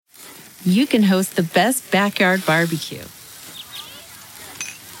you can host the best backyard barbecue.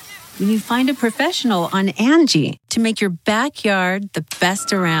 When you find a professional on Angie to make your backyard the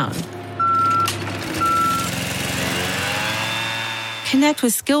best around. Connect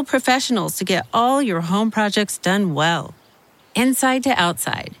with skilled professionals to get all your home projects done well. Inside to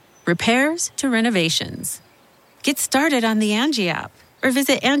outside, repairs to renovations. Get started on the Angie app or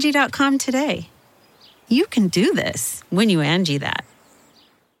visit Angie.com today. You can do this when you Angie that.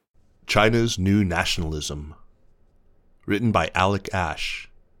 China's New Nationalism. Written by Alec Ash.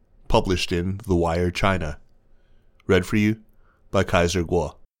 Published in The Wire China. Read for you by Kaiser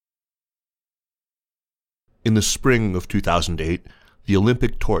Guo. In the spring of 2008, the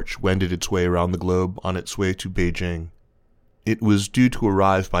Olympic torch wended its way around the globe on its way to Beijing. It was due to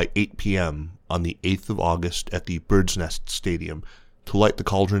arrive by 8 p.m. on the 8th of August at the Bird's Nest Stadium to light the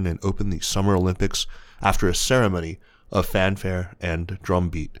cauldron and open the Summer Olympics after a ceremony of fanfare and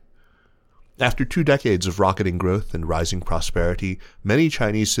drumbeat. After 2 decades of rocketing growth and rising prosperity, many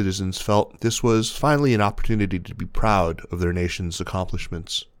Chinese citizens felt this was finally an opportunity to be proud of their nation's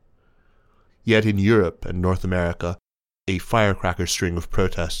accomplishments. Yet in Europe and North America, a firecracker string of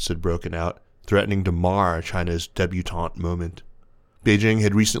protests had broken out, threatening to mar China's debutante moment. Beijing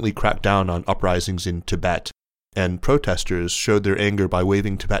had recently cracked down on uprisings in Tibet, and protesters showed their anger by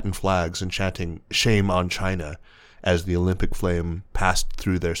waving Tibetan flags and chanting "Shame on China" as the Olympic flame passed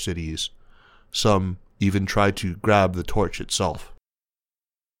through their cities. Some even tried to grab the torch itself.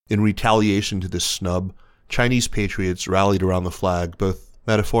 In retaliation to this snub, Chinese patriots rallied around the flag both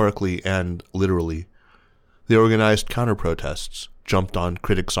metaphorically and literally. They organized counter-protests, jumped on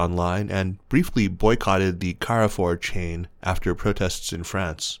critics online, and briefly boycotted the Carrefour chain after protests in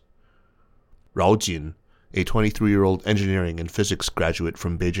France. Rao Jin, a 23-year-old engineering and physics graduate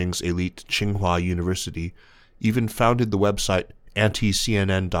from Beijing's elite Tsinghua University, even founded the website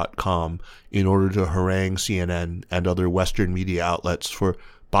anti-CNN.com in order to harangue CNN and other Western media outlets for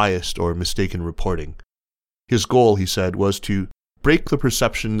biased or mistaken reporting. His goal, he said, was to break the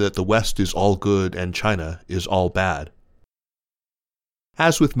perception that the West is all good and China is all bad.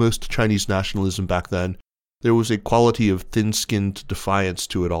 As with most Chinese nationalism back then, there was a quality of thin-skinned defiance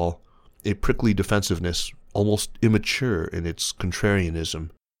to it all, a prickly defensiveness, almost immature in its contrarianism.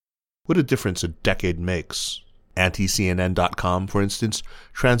 What a difference a decade makes. Anti-CNN.com, for instance,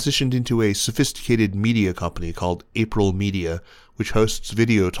 transitioned into a sophisticated media company called April Media, which hosts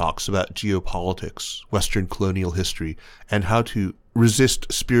video talks about geopolitics, Western colonial history, and how to resist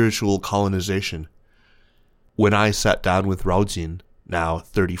spiritual colonization. When I sat down with Rao Jin, now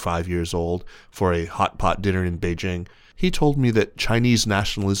 35 years old, for a hot pot dinner in Beijing, he told me that Chinese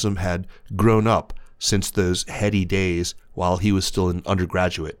nationalism had grown up since those heady days while he was still an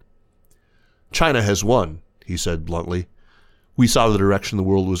undergraduate. China has won, he said bluntly. We saw the direction the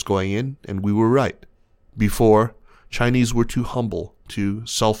world was going in, and we were right. Before, Chinese were too humble, too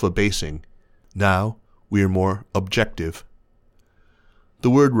self-abasing. Now, we are more objective. The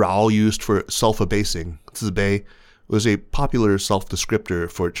word Rao used for self-abasing, zibei, was a popular self-descriptor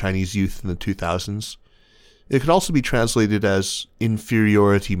for Chinese youth in the 2000s. It could also be translated as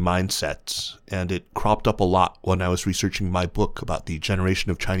inferiority mindsets, and it cropped up a lot when I was researching my book about the generation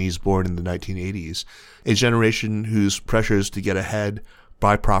of Chinese born in the 1980s, a generation whose pressures to get ahead,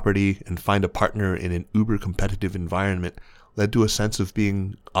 buy property, and find a partner in an uber-competitive environment led to a sense of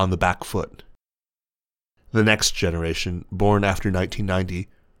being on the back foot. The next generation, born after 1990,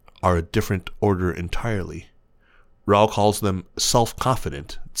 are a different order entirely. Rao calls them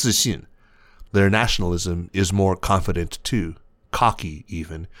self-confident, 自信. Their nationalism is more confident too, cocky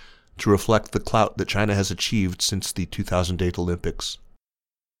even, to reflect the clout that China has achieved since the 2008 Olympics.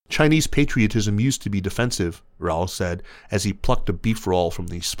 Chinese patriotism used to be defensive, Rao said, as he plucked a beef roll from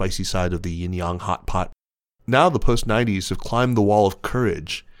the spicy side of the yin-yang hot pot. Now the post-90s have climbed the wall of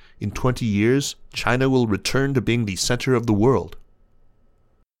courage. In 20 years, China will return to being the center of the world.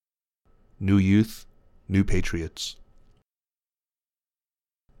 New youth, new patriots.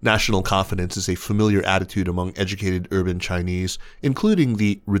 National confidence is a familiar attitude among educated urban Chinese, including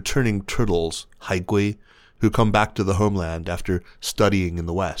the returning turtles, haigui, who come back to the homeland after studying in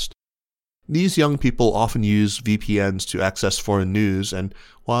the West. These young people often use VPNs to access foreign news, and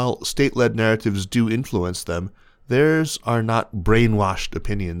while state-led narratives do influence them, theirs are not brainwashed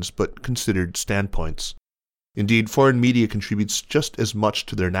opinions but considered standpoints. Indeed, foreign media contributes just as much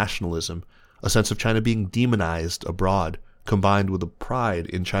to their nationalism, a sense of China being demonized abroad, combined with a pride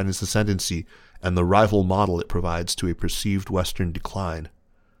in China's ascendancy and the rival model it provides to a perceived Western decline.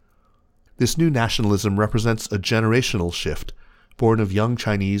 This new nationalism represents a generational shift, born of young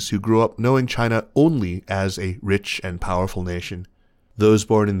Chinese who grew up knowing China only as a rich and powerful nation. Those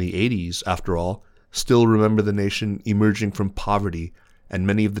born in the 80s, after all, still remember the nation emerging from poverty, and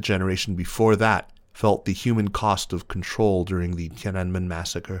many of the generation before that felt the human cost of control during the Tiananmen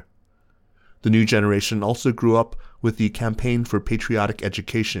massacre. The new generation also grew up with the Campaign for Patriotic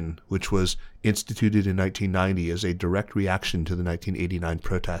Education, which was instituted in 1990 as a direct reaction to the 1989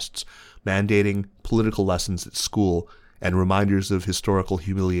 protests, mandating political lessons at school and reminders of historical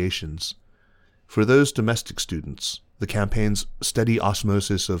humiliations. For those domestic students, the campaign's steady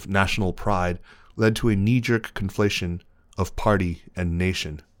osmosis of national pride led to a knee-jerk conflation of party and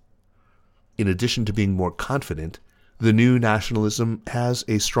nation. In addition to being more confident, the new nationalism has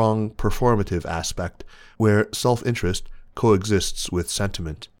a strong performative aspect where self-interest coexists with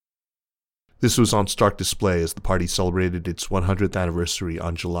sentiment. This was on stark display as the party celebrated its 100th anniversary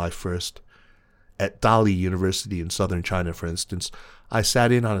on July 1st. At Dali University in southern China, for instance, I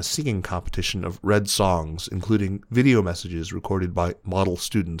sat in on a singing competition of red songs, including video messages recorded by model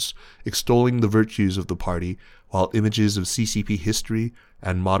students extolling the virtues of the party, while images of CCP history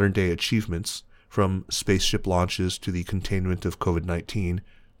and modern-day achievements, from spaceship launches to the containment of COVID-19,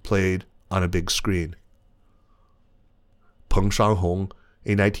 played on a big screen. Peng Shanghong,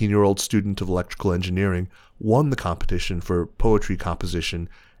 a 19-year-old student of electrical engineering, won the competition for poetry composition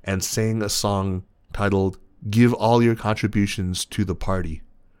and sang a song titled "Give All Your Contributions to the Party."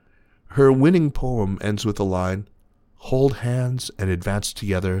 Her winning poem ends with the line, "Hold hands and advance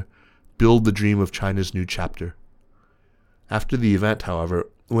together, build the dream of China's new chapter." After the event, however,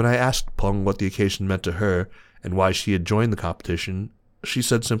 when I asked Peng what the occasion meant to her and why she had joined the competition, she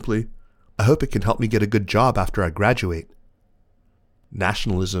said simply, "I hope it can help me get a good job after I graduate."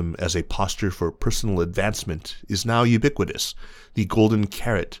 Nationalism as a posture for personal advancement is now ubiquitous, the golden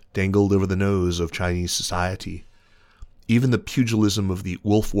carrot dangled over the nose of Chinese society. Even the pugilism of the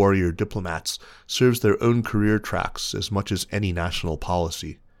wolf warrior diplomats serves their own career tracks as much as any national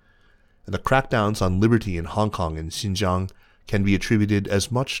policy. And the crackdowns on liberty in Hong Kong and Xinjiang can be attributed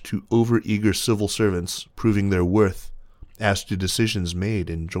as much to over-eager civil servants proving their worth as to decisions made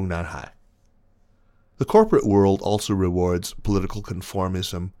in Zhongnanhai. The corporate world also rewards political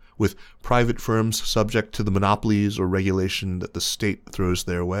conformism, with private firms subject to the monopolies or regulation that the state throws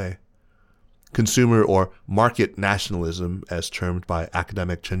their way. Consumer or market nationalism, as termed by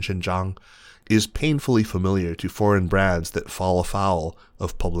academic Chen Shenzhang, is painfully familiar to foreign brands that fall afoul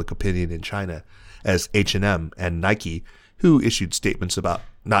of public opinion in China, as H&M and Nike, who issued statements about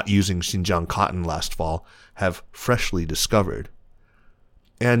not using Xinjiang cotton last fall, have freshly discovered.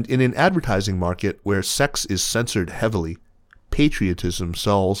 And in an advertising market where sex is censored heavily, patriotism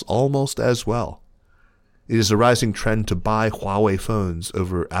sells almost as well. It is a rising trend to buy Huawei phones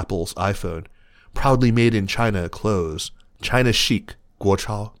over Apple's iPhone, proudly made in China clothes, China chic,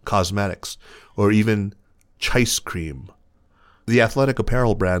 Guochao cosmetics, or even Chice cream. The athletic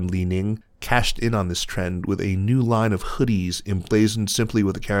apparel brand Li Ning cashed in on this trend with a new line of hoodies emblazoned simply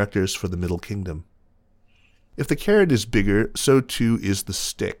with the characters for the Middle Kingdom. If the carrot is bigger, so too is the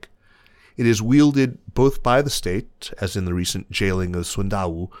stick. It is wielded both by the state, as in the recent jailing of Sun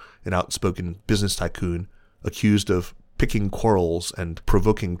Dawu, an outspoken business tycoon accused of picking quarrels and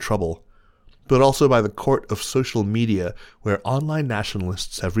provoking trouble, but also by the court of social media, where online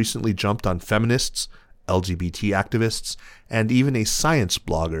nationalists have recently jumped on feminists, LGBT activists, and even a science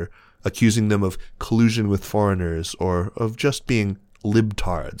blogger, accusing them of collusion with foreigners or of just being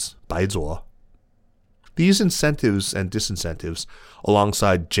libtards, 白左. These incentives and disincentives,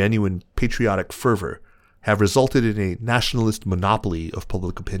 alongside genuine patriotic fervor, have resulted in a nationalist monopoly of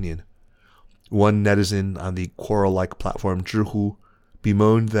public opinion. One netizen on the Quora-like platform Zhihu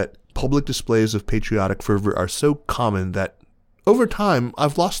bemoaned that public displays of patriotic fervor are so common that, over time,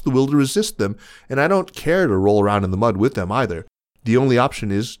 I've lost the will to resist them, and I don't care to roll around in the mud with them either. The only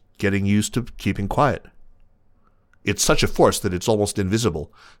option is getting used to keeping quiet. It's such a force that it's almost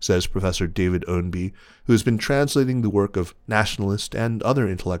invisible, says Professor David Ownby, who has been translating the work of nationalist and other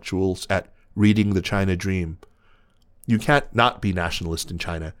intellectuals at Reading the China Dream. You can't not be nationalist in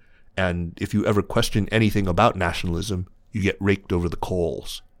China, and if you ever question anything about nationalism, you get raked over the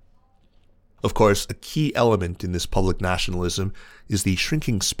coals. Of course, a key element in this public nationalism is the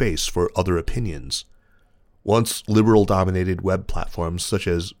shrinking space for other opinions. Once liberal-dominated web platforms such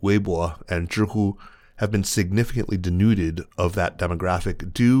as Weibo and Zhihu have been significantly denuded of that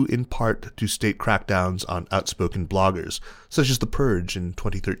demographic due in part to state crackdowns on outspoken bloggers, such as the purge in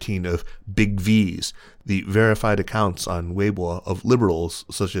 2013 of Big V's, the verified accounts on Weibo of liberals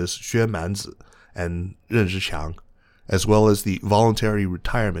such as Xue Manzi and Ren Zhiqiang, as well as the voluntary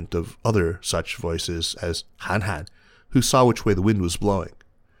retirement of other such voices as Han Han, who saw which way the wind was blowing.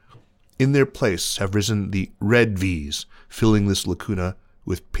 In their place have risen the red V's, filling this lacuna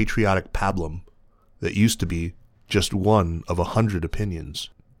with patriotic pablum that used to be just one of 100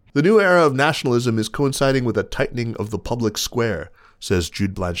 opinions. The new era of nationalism is coinciding with a tightening of the public square, says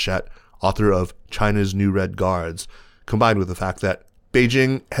Jude Blanchette, author of China's New Red Guards, combined with the fact that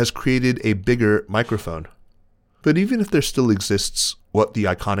Beijing has created a bigger microphone. But even if there still exists what the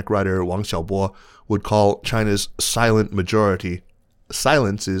iconic writer Wang Xiaobo would call China's silent majority,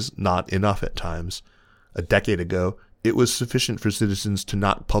 silence is not enough at times. A decade ago, it was sufficient for citizens to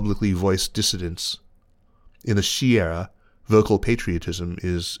not publicly voice dissidence. In the Xi era, vocal patriotism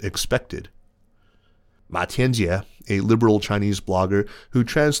is expected. Ma Tianjie, a liberal Chinese blogger who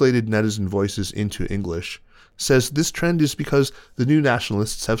translated netizen voices into English, says this trend is because the new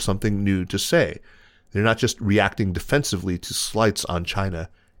nationalists have something new to say. They're not just reacting defensively to slights on China.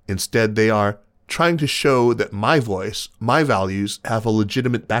 Instead, they are trying to show that my voice, my values, have a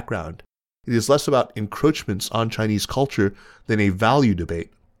legitimate background. It is less about encroachments on Chinese culture than a value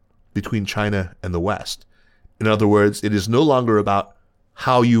debate between China and the West. In other words, it is no longer about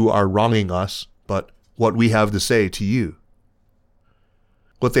how you are wronging us, but what we have to say to you.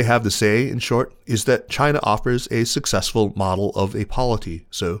 What they have to say, in short, is that China offers a successful model of a polity,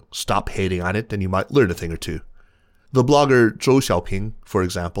 so stop hating on it and you might learn a thing or two. The blogger Zhou Xiaoping, for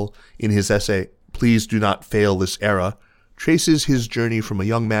example, in his essay, Please Do Not Fail This Era, traces his journey from a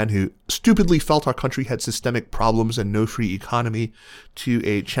young man who stupidly felt our country had systemic problems and no free economy to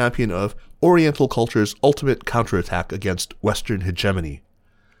a champion of Oriental culture's ultimate counterattack against Western hegemony.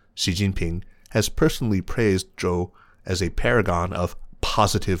 Xi Jinping has personally praised Zhou as a paragon of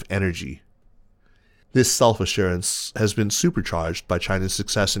positive energy. This self-assurance has been supercharged by China's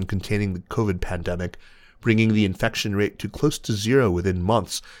success in containing the COVID pandemic, bringing the infection rate to close to zero within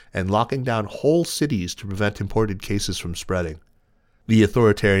months and locking down whole cities to prevent imported cases from spreading. The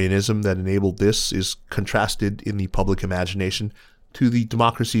authoritarianism that enabled this is contrasted in the public imagination to the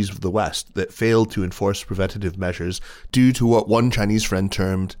democracies of the West that failed to enforce preventative measures due to what one Chinese friend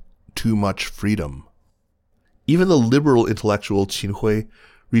termed too much freedom. Even the liberal intellectual Qin Hui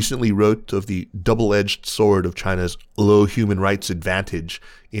recently wrote of the double-edged sword of China's low human rights advantage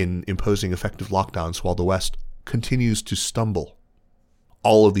in imposing effective lockdowns while the West continues to stumble.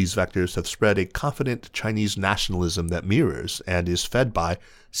 All of these vectors have spread a confident Chinese nationalism that mirrors and is fed by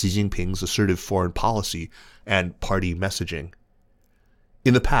Xi Jinping's assertive foreign policy and party messaging.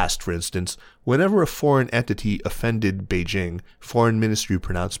 In the past, for instance, whenever a foreign entity offended Beijing, foreign ministry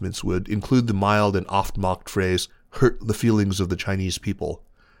pronouncements would include the mild and oft-mocked phrase, hurt the feelings of the Chinese people.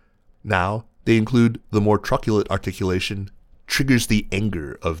 Now, they include the more truculent articulation, triggers the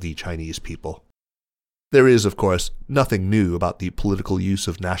anger of the Chinese people. There is, of course, nothing new about the political use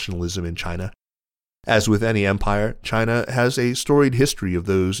of nationalism in China. As with any empire, China has a storied history of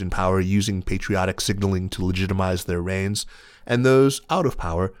those in power using patriotic signaling to legitimize their reigns, and those out of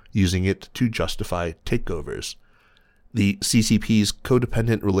power using it to justify takeovers. The CCP's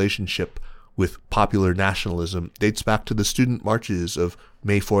codependent relationship with popular nationalism dates back to the student marches of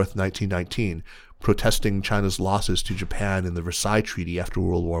May 4th, 1919, protesting China's losses to Japan in the Versailles Treaty after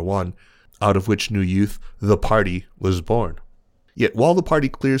World War I, out of which new youth, the party, was born. Yet while the party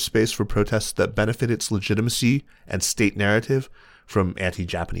clears space for protests that benefit its legitimacy and state narrative, from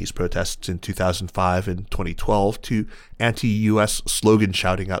anti-Japanese protests in 2005 and 2012 to anti-US slogan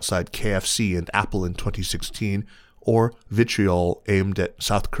shouting outside KFC and Apple in 2016, or vitriol aimed at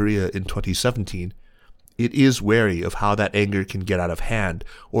South Korea in 2017, it is wary of how that anger can get out of hand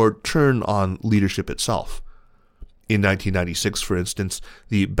or turn on leadership itself. In 1996, for instance,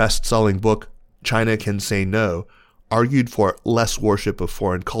 the best-selling book, China Can Say No, argued for less worship of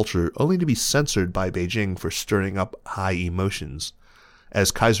foreign culture only to be censored by Beijing for stirring up high emotions.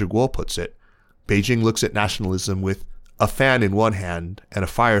 As Kaiser Kuo puts it, Beijing looks at nationalism with a fan in one hand and a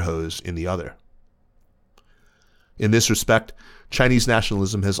fire hose in the other. In this respect, Chinese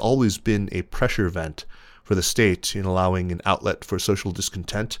nationalism has always been a pressure vent for the state in allowing an outlet for social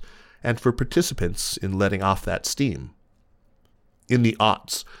discontent and for participants in letting off that steam. In the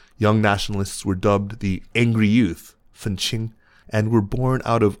aughts, young nationalists were dubbed the angry youth, Fenqing, and were born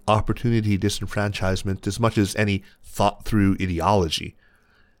out of opportunity disenfranchisement as much as any thought-through ideology.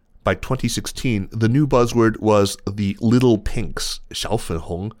 By 2016, the new buzzword was the Little Pinks, 小粉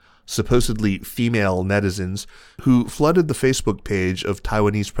红, supposedly female netizens who flooded the Facebook page of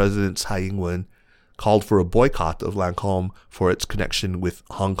Taiwanese President Tsai Ing-wen, called for a boycott of Lancôme for its connection with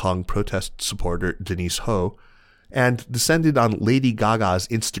Hong Kong protest supporter Denise Ho, and descended on Lady Gaga's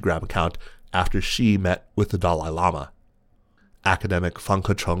Instagram account after she met with the Dalai Lama. Academic Fang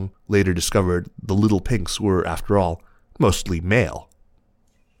Kecheng later discovered the Little Pinks were, after all, mostly male.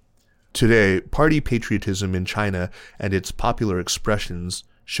 Today, party patriotism in China and its popular expressions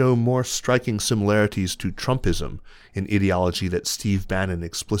show more striking similarities to Trumpism, an ideology that Steve Bannon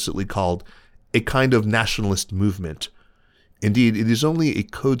explicitly called a kind of nationalist movement. Indeed, it is only a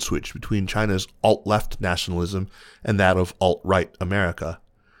code switch between China's alt-left nationalism and that of alt-right America.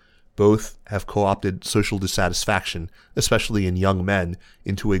 Both have co-opted social dissatisfaction, especially in young men,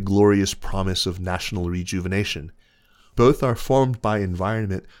 into a glorious promise of national rejuvenation. Both are formed by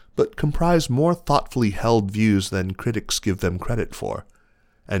environment, but comprise more thoughtfully held views than critics give them credit for.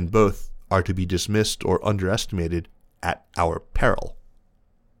 And both are to be dismissed or underestimated at our peril.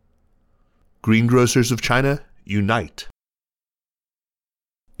 Greengrocers of China, unite!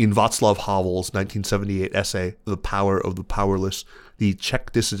 In Václav Havel's 1978 essay, The Power of the Powerless, the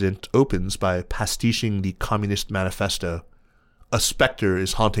Czech dissident opens by pastiching the Communist Manifesto. A specter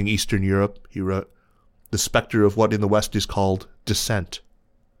is haunting Eastern Europe, he wrote, the specter of what in the West is called dissent.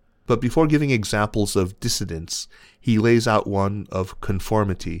 But before giving examples of dissidence, he lays out one of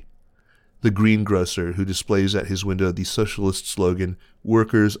conformity. The greengrocer who displays at his window the socialist slogan,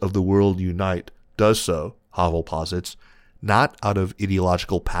 "Workers of the world unite," does so, Havel posits, not out of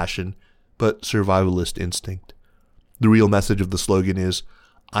ideological passion, but survivalist instinct. The real message of the slogan is,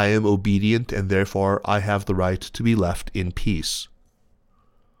 I am obedient and therefore I have the right to be left in peace.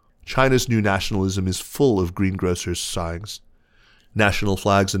 China's new nationalism is full of greengrocers' signs. National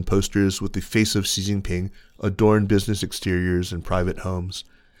flags and posters with the face of Xi Jinping adorn business exteriors and private homes.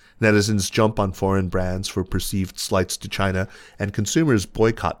 Netizens jump on foreign brands for perceived slights to China, and consumers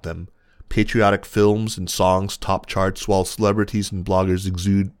boycott them. Patriotic films and songs top charts while celebrities and bloggers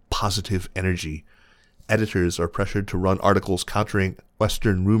exude positive energy. Editors are pressured to run articles countering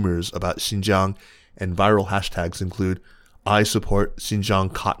Western rumors about Xinjiang, and viral hashtags include, I support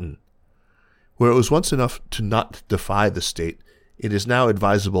Xinjiang cotton. Where it was once enough to not defy the state, it is now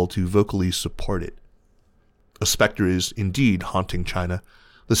advisable to vocally support it. A specter is indeed haunting China,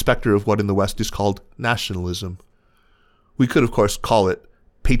 the specter of what in the West is called nationalism. We could, of course, call it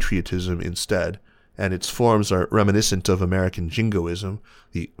patriotism instead, and its forms are reminiscent of American jingoism,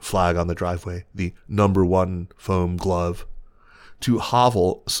 the flag on the driveway, the #1 foam glove. To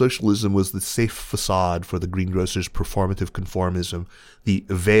Havel, socialism was the safe facade for the greengrocer's performative conformism, the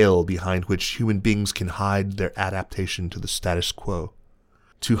veil behind which human beings can hide their adaptation to the status quo.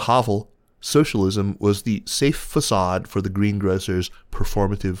 To Havel, socialism was the safe facade for the greengrocer's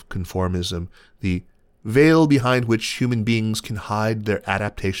performative conformism, the veil behind which human beings can hide their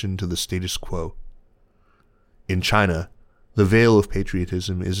adaptation to the status quo. In China, the veil of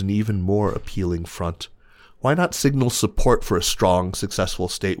patriotism is an even more appealing front. Why not signal support for a strong, successful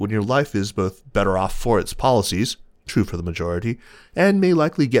state when your life is both better off for its policies, true for the majority, and may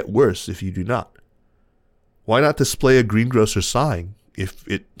likely get worse if you do not? Why not display a greengrocer sign if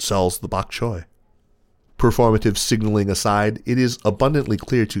it sells the bok choy? Performative signaling aside, it is abundantly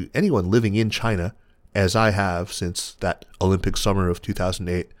clear to anyone living in China, as I have since that Olympic summer of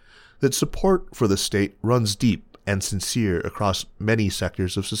 2008, that support for the state runs deep and sincere across many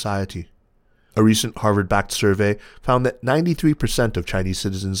sectors of society. A recent Harvard-backed survey found that 93% of Chinese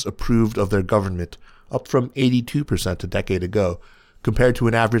citizens approved of their government, up from 82% a decade ago, compared to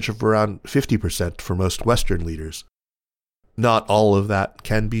an average of around 50% for most Western leaders. Not all of that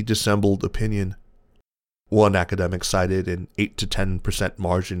can be dissembled opinion. One academic cited an 8 to 10%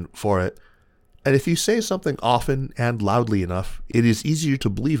 margin for it, and if you say something often and loudly enough, it is easier to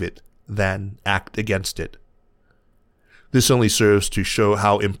believe it than act against it. This only serves to show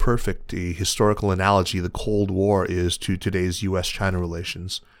how imperfect a historical analogy the Cold War is to today's U.S.-China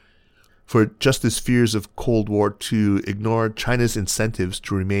relations. For just as fears of Cold War II ignored China's incentives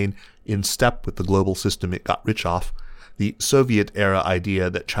to remain in step with the global system it got rich off, the Soviet-era idea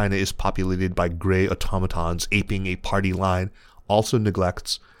that China is populated by gray automatons aping a party line also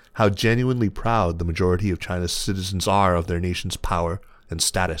neglects how genuinely proud the majority of China's citizens are of their nation's power and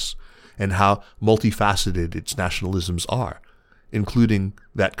status, and how multifaceted its nationalisms are, including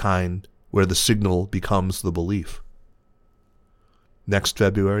that kind where the signal becomes the belief. Next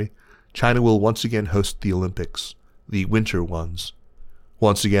February, China will once again host the Olympics, the winter ones.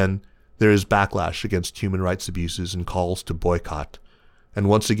 Once again, there is backlash against human rights abuses and calls to boycott. And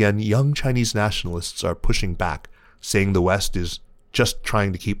once again, young Chinese nationalists are pushing back, saying the West is just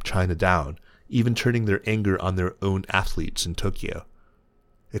trying to keep China down, even turning their anger on their own athletes in Tokyo.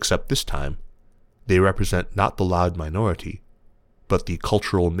 Except this time, they represent not the loud minority, but the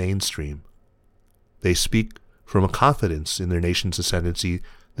cultural mainstream. They speak from a confidence in their nation's ascendancy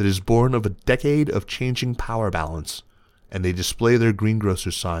that is born of a decade of changing power balance, and they display their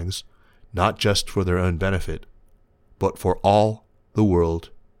greengrocer signs not just for their own benefit, but for all the world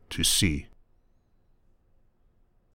to see.